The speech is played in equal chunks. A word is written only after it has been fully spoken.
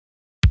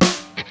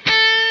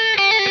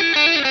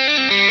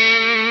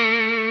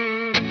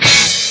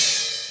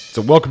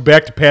So welcome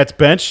back to Pat's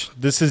Bench.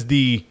 This is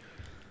the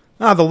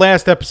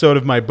last episode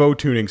of my bow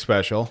tuning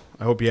special.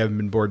 I hope you haven't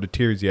been bored to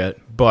tears yet,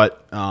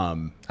 but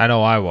I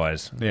know I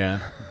was. yeah.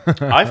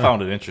 I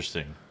found it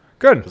interesting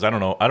Good. because I don't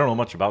know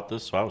much about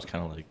this, so I was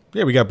kind of like,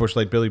 Yeah, we got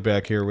Bushlight Billy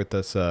back here with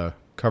us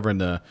covering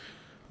the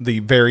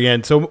very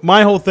end. So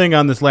my whole thing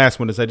on this last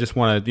one is I just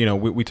want to,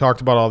 we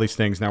talked about all these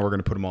things. Now we're going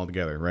to put them all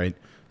together, right?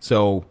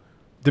 So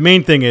the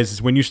main thing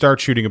is when you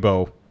start shooting a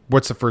bow,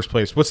 what's the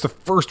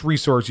first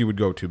resource you would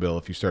go to, Bill,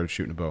 if you started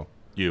shooting a bow?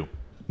 you.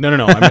 No.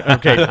 I mean,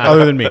 okay,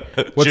 other than me,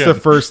 what's Jim. the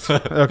first?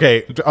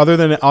 Okay, other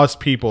than us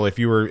people, if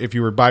you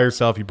were by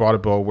yourself, you bought a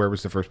bow, where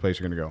was the first place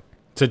you're going to go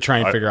to try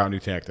and figure out new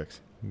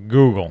tactics?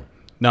 Google.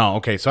 No,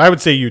 okay, so I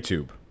would say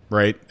YouTube,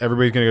 right?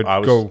 Everybody's going to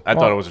go. I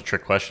thought it was a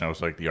trick question. I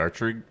was like, the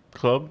archery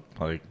club?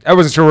 Like, I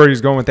wasn't sure where he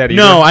was going with that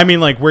either. No, I mean,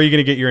 like, where are you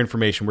going to get your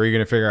information? Where are you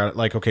going to figure out,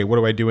 like, okay, what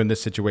do I do in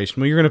this situation?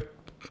 Well, you're going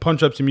to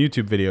punch up some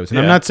YouTube videos, and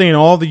I'm Yeah. not saying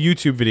all the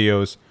YouTube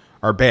videos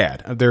are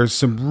bad. There's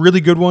some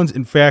really good ones.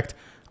 In fact,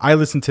 I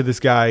listened to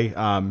this guy.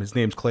 His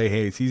name's Clay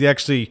Hayes. He's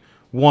actually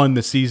won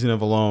the season of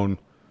Alone.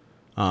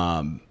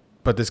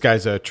 But this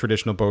guy's a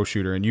traditional bow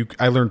shooter, and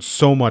I learned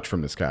so much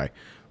from this guy.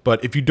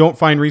 But if you don't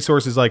find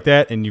resources like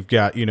that, and you've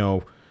got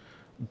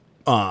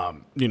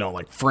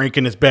like Frank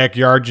in his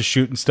backyard just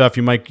shooting stuff,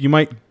 you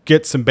might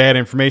get some bad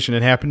information.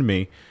 It happened to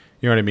me.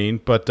 You know what I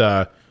mean?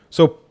 But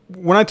so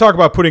when I talk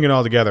about putting it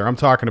all together, I'm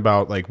talking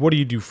about like, what do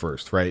you do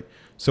first, right?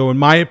 So in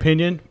my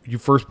opinion, you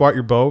first bought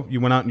your bow,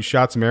 you went out and you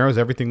shot some arrows,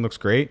 everything looks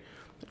great.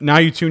 Now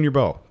you tune your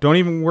bow. Don't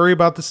even worry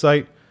about the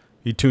sight.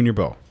 You tune your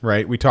bow,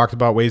 right? We talked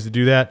about ways to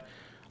do that.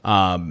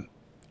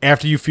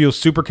 After you feel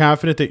super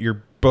confident that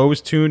your bow is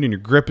tuned and your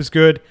grip is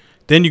good,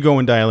 then you go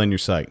and dial in your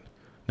sight.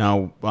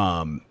 Now,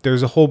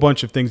 there's a whole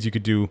bunch of things you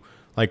could do,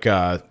 like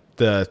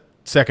the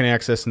second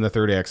axis and the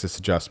third axis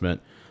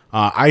adjustment.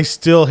 I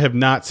still have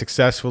not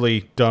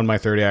successfully done my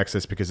third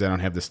axis because I don't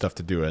have the stuff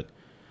to do it.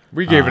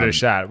 We gave it a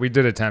shot. We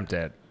did attempt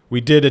it. We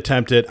did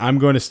attempt it. I'm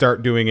going to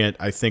start doing it,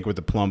 I think, with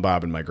the plumb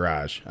bob in my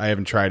garage. I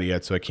haven't tried it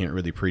yet, so I can't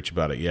really preach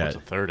about it yet. what's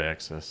the third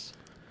axis?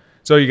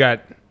 So you got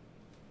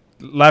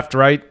left,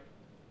 right,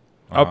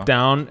 up,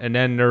 down, and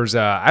then there's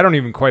I don't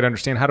even quite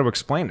understand how to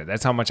explain it.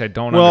 That's how much I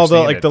don't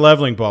understand it. The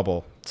leveling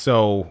bubble.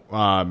 So,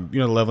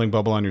 the leveling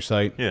bubble on your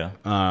sight? Yeah.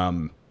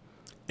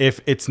 If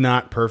it's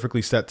not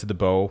perfectly set to the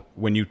bow,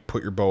 when you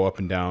put your bow up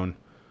and down,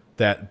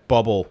 that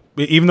bubble,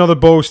 even though the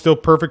bow is still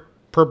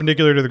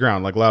perpendicular to the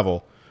ground, like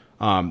level,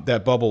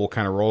 that bubble will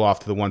kind of roll off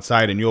to the one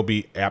side, and you'll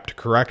be apt to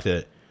correct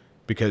it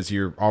because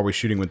you're always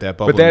shooting with that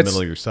bubble in the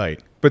middle of your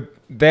sight. But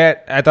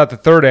I thought the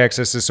third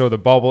axis is so the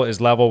bubble is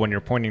level when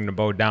you're pointing the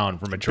bow down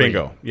from a tree.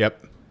 Bingo.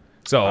 Yep.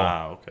 So,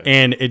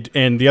 Okay.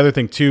 And the other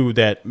thing too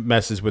that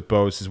messes with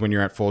bows is when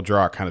you're at full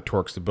draw, it kind of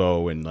torques the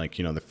bow, and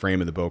the frame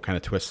of the bow kind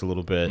of twists a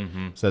little bit.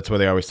 Mm-hmm. So that's why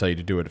they always tell you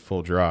to do it at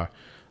full draw.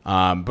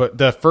 But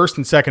the first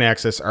and second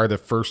axis are the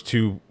first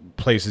two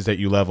places that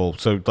you level.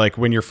 So like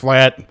when you're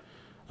flat,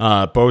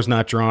 bow's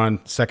not drawn.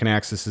 Second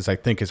axis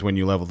is when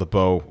you level the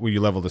bow, when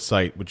you level the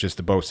sight with just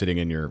the bow sitting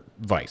in your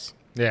vise.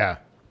 yeah.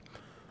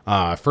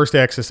 First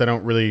axis, I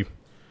don't really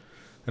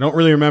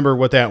remember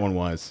what that one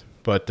was,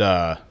 but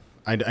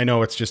I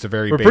know it's just a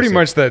very. But basic. pretty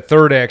much the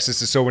third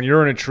axis is so when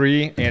you're in a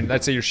tree and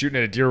let's say you're shooting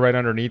at a deer right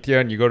underneath you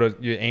and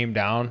you aim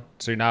down,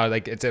 so now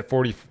like it's at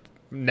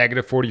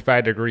negative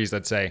 45 degrees,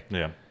 let's say.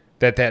 Yeah.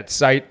 That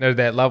sight or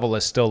that level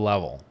is still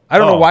level. I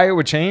don't know why it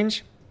would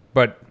change,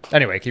 but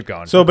anyway, keep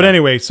going. So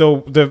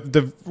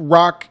the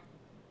rock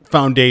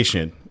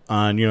foundation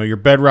on your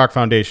bedrock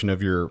foundation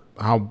of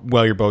how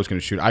well your bow is going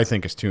to shoot, I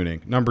think, is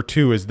tuning. Number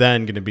 2 is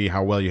then going to be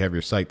how well you have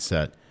your sight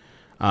set.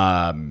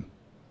 I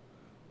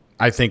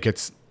think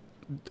it's.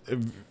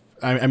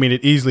 I mean,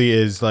 it easily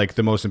is like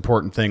the most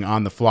important thing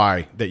on the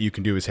fly that you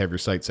can do is have your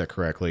sight set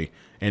correctly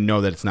and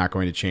know that it's not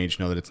going to change,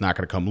 know that it's not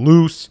going to come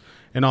loose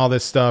and all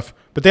this stuff.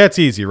 But that's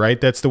easy, right?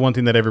 That's the one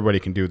thing that everybody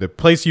can do. The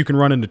place you can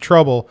run into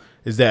trouble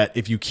is that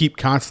if you keep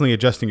constantly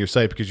adjusting your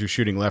sight because you're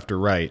shooting left or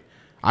right.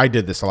 I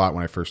did this a lot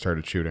when I first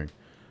started shooting.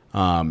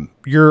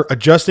 You're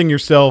adjusting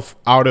yourself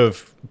out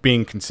of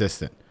being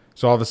consistent.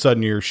 So all of a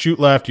sudden you shoot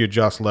left, you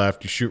adjust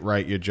left, you shoot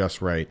right, you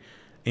adjust right.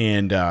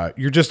 And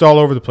you're just all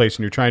over the place,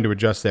 and you're trying to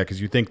adjust that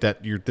because you think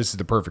that this is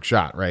the perfect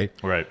shot, right?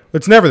 Right.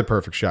 It's never the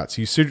perfect shot.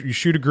 So you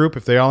shoot a group.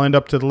 If they all end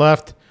up to the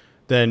left,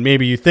 then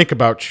maybe you think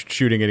about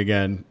shooting it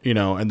again,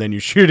 and then you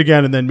shoot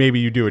again, and then maybe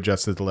you do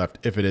adjust to the left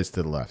if it is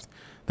to the left,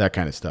 that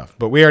kind of stuff.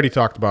 But we already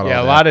talked about all that.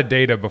 Yeah, a lot of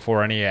data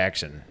before any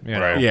action.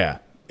 Right. Yeah.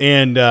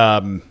 And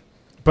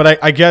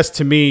but I guess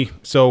to me,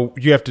 so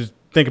you have to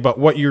think about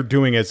what you're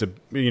doing as a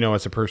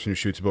person who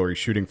shoots a bow. Are you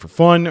shooting for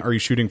fun? Are you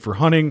shooting for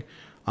hunting?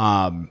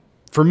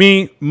 For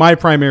me, my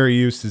primary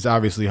use is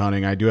obviously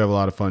hunting. I do have a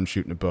lot of fun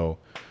shooting a bow.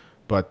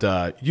 But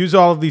use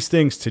all of these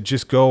things to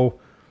just go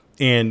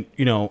and,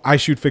 I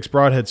shoot fixed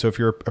broadheads. So if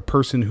you're a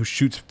person who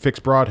shoots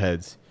fixed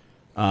broadheads,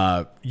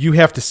 you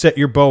have to set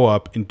your bow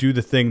up and do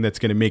the thing that's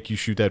going to make you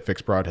shoot that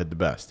fixed broadhead the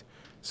best.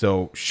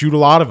 So shoot a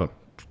lot of them.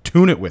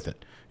 Tune it with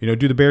it. Do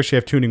the bear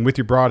shaft tuning with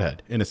your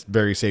broadhead in a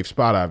very safe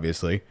spot,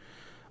 obviously.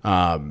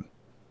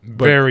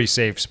 very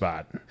safe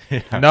spot.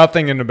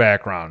 Nothing in the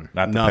background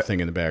Nothing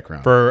in the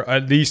background. for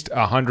at least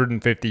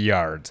 150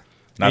 yards.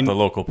 Not the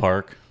local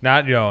park.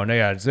 Not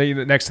it's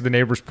next to the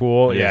neighbor's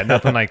pool. Yeah,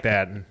 nothing like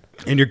that.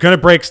 And you're gonna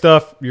break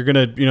stuff. You're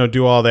gonna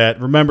do all that.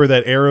 Remember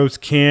that arrows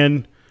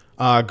can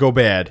go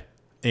bad,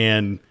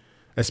 and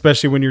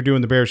especially when you're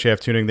doing the barrel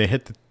shaft tuning, they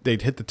hit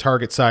the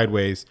target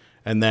sideways,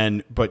 and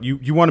then but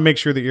you want to make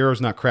sure the arrow's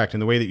not cracked.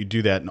 And the way that you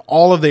do that, and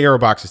all of the arrow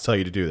boxes tell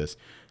you to do this,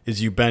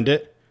 is you bend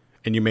it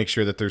and you make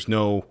sure that there's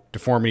no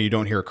deformity. You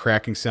don't hear a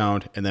cracking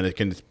sound, and then it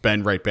can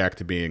bend right back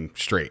to being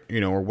straight,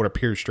 or what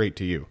appears straight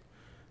to you.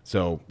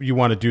 So you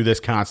want to do this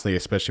constantly,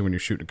 especially when you're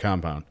shooting a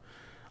compound.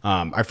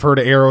 I've heard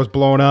of arrows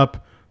blowing up.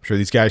 I'm sure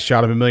these guys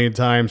shot them a million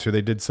times, or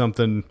they did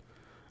something,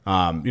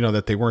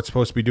 that they weren't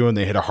supposed to be doing.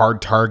 They hit a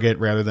hard target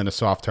rather than a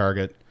soft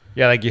target.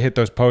 Yeah, like you hit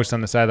those posts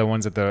on the side of the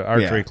ones at the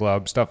archery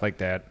club, stuff like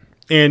that.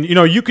 And,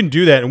 you can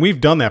do that, and we've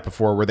done that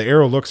before, where the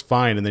arrow looks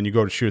fine, and then you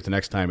go to shoot it the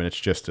next time, and it's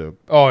just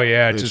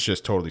it's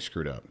just totally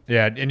screwed up.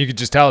 Yeah, and you could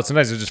just tell it.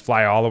 Sometimes it just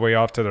fly all the way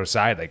off to their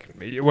side. Like,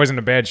 it wasn't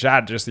a bad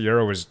shot, just the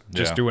arrow was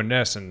just doing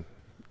this and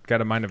got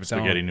a mind of its own.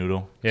 Spaghetti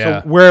noodle.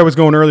 Yeah. So where I was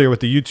going earlier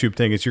with the YouTube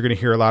thing is you're going to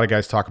hear a lot of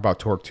guys talk about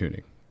torque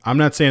tuning. I'm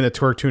not saying that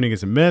torque tuning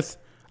is a myth.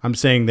 I'm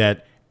saying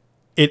that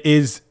it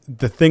is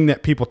the thing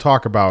that people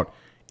talk about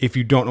if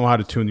you don't know how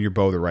to tune your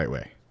bow the right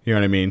way. You know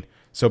what I mean?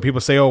 So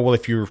people say, oh, well,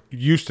 if you're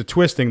used to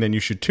twisting, then you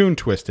should tune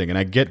twisting. And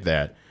I get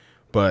that.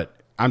 But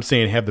I'm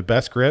saying have the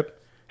best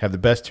grip, have the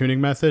best tuning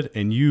method,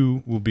 and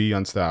you will be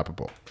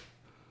unstoppable.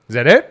 Is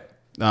that it?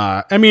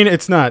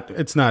 It's not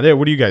it.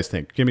 What do you guys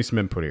think? Give me some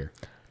input here.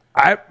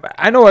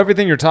 I know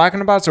everything you're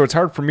talking about, so it's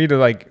hard for me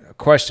to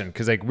question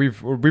because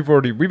we've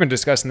been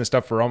discussing this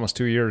stuff for almost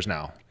 2 years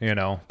now.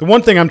 The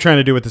one thing I'm trying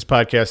to do with this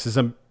podcast is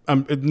I'm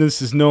not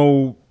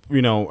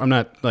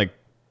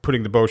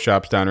putting the bow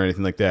shops down or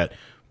anything like that.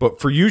 But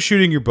for you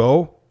shooting your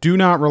bow, do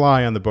not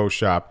rely on the bow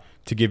shop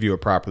to give you a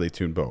properly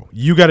tuned bow.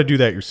 You got to do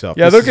that yourself.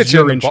 Yeah, they'll get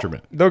you your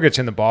instrument. They'll get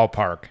you in the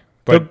ballpark,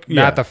 but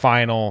not the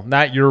final,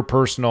 not your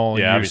personal.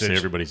 Yeah, usage. obviously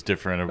everybody's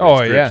different.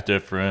 Everybody's grip's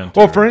different.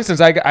 Well, for instance,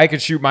 I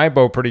could shoot my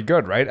bow pretty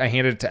good, right? I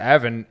handed it to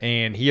Evan,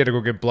 and he had to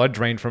go get blood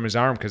drained from his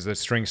arm because the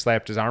string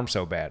slapped his arm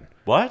so bad.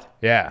 What?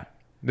 Yeah.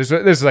 This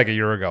is like a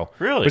year ago.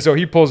 Really? But so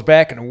he pulls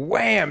back and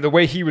wham, the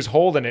way he was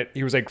holding it,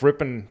 he was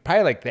gripping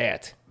probably like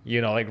that,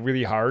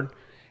 really hard.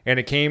 And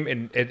it came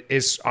and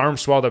his arm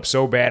swelled up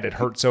so bad, it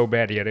hurt so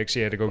bad, he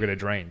actually had to go get it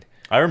drained.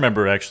 I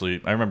remember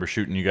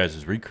shooting you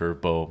guys'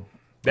 recurve bow.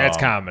 That's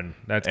common.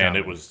 And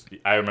it was,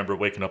 I remember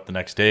waking up the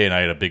next day and I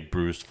had a big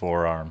bruised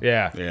forearm.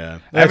 Yeah. Yeah.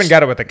 I haven't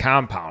got it with the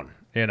compound,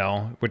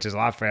 which is a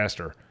lot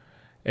faster.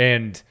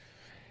 And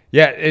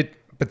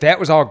but that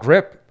was all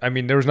grip. I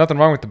mean, there was nothing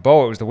wrong with the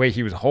bow. It was the way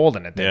he was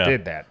holding it that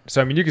did that.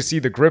 So, I mean, you could see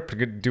the grip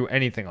could do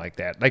anything like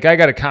that. Like, I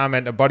got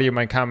a buddy of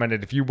mine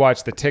commented, if you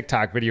watch the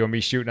TikTok video of me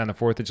shooting on the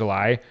 4th of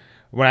July,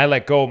 when I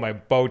let go, my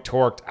bow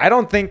torqued. I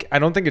don't think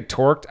it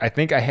torqued. I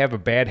think I have a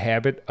bad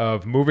habit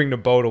of moving the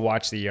bow to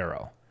watch the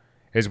arrow,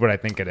 is what I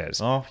think it is.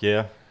 Oh,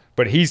 yeah.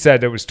 But he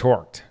said it was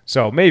torqued.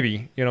 So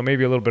maybe a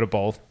little bit of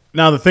both.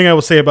 Now, the thing I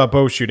will say about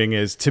bow shooting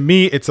is, to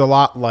me, it's a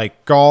lot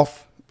like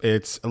golf.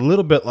 It's a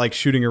little bit like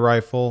shooting a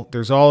rifle.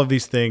 There's all of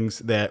these things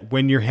that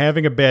when you're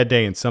having a bad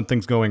day and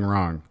something's going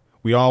wrong,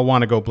 we all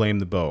want to go blame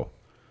the bow.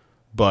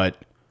 But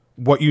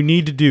what you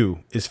need to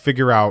do is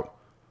figure out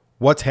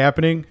what's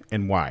happening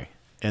and why.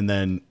 And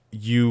then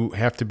you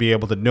have to be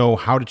able to know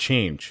how to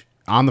change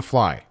on the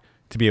fly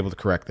to be able to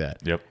correct that.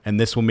 Yep. And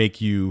this will make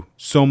you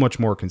so much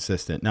more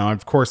consistent. Now,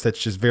 of course, that's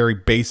just very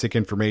basic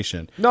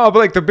information. No,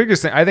 but the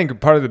biggest thing, I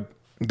think part of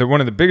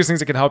one of the biggest things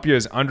that can help you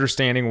is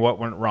understanding what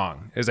went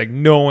wrong. Is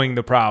knowing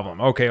the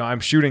problem. Okay, well, I'm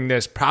shooting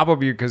this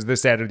probably because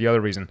this, that, or the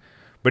other reason.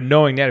 But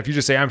knowing that, if you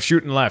just say I'm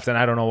shooting left and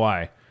I don't know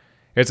why,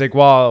 it's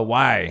well,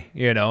 why?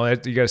 You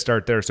got to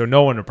start there. So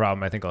knowing the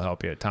problem, I think, will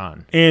help you a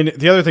ton. And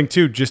the other thing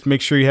too, just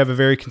make sure you have a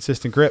very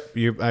consistent grip.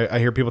 I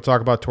hear people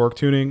talk about torque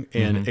tuning,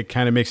 and it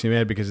kind of makes me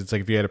mad because it's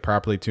if you had a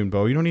properly tuned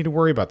bow, you don't need to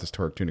worry about this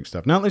torque tuning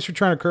stuff. Not unless you're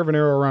trying to curve an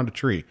arrow around a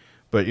tree.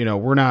 But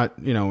we're not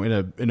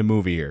in a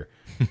movie here.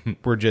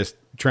 We're just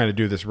trying to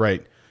do this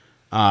right.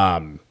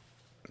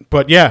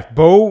 But yeah,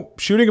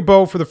 shooting a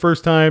bow for the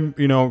first time,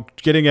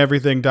 getting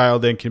everything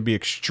dialed in can be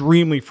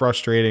extremely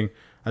frustrating.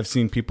 I've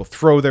seen people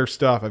throw their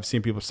stuff. I've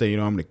seen people say,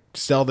 I'm going to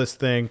sell this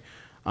thing.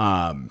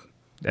 That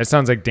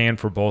sounds like Dan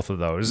for both of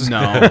those.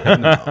 No.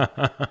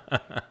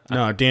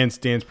 Dan's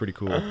pretty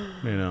cool.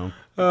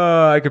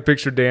 I could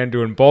picture Dan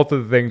doing both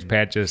of the things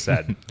Pat just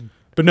said.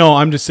 But no,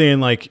 I'm just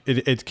saying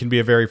it can be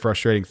a very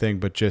frustrating thing,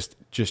 but just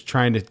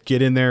trying to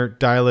get in there,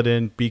 dial it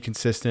in, be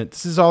consistent.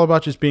 This is all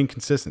about just being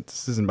consistent.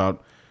 This isn't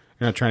about,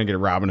 you're not trying to get a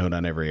Robin Hood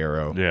on every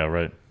arrow. Yeah,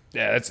 right.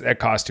 Yeah, that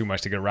costs too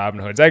much to get Robin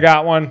Hoods. I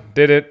got one,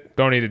 did it,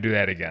 don't need to do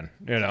that again,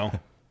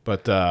 But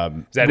is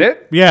that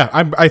it? Yeah,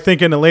 I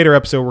think in a later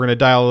episode we're going to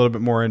dial a little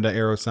bit more into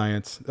arrow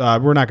science.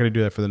 We're not going to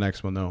do that for the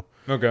next one though.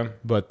 Okay.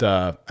 But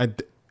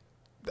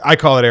I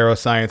call it arrow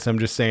science. I'm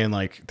just saying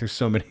there's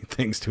so many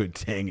things to a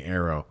dang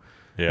arrow.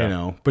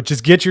 Yeah. But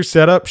just get your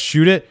setup,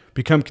 shoot it,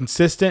 become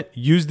consistent,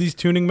 use these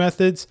tuning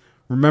methods.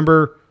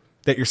 Remember,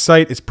 that your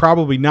sight is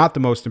probably not the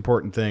most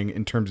important thing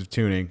in terms of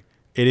tuning.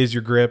 It is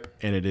your grip,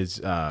 and it is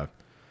how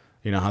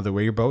the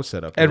way your bow's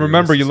set up. And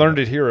remember, you learned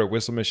it here at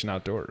Whistle Mission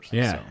Outdoors.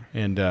 Yeah, so.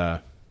 And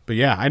but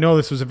yeah, I know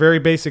this was a very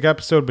basic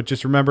episode, but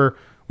just remember,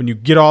 when you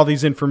get all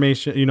this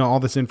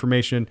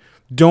information,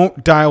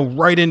 don't dial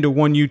right into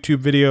one YouTube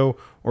video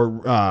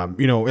or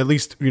at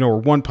least or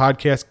one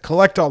podcast.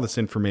 Collect all this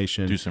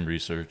information. Do some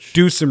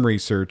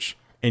research.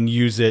 And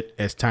use it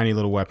as tiny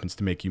little weapons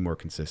to make you more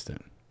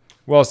consistent.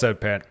 Well said,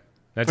 Pat.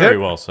 That's Very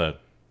well said.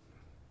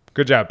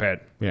 Good job,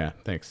 Pat. Yeah,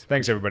 thanks.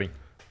 Thanks, everybody.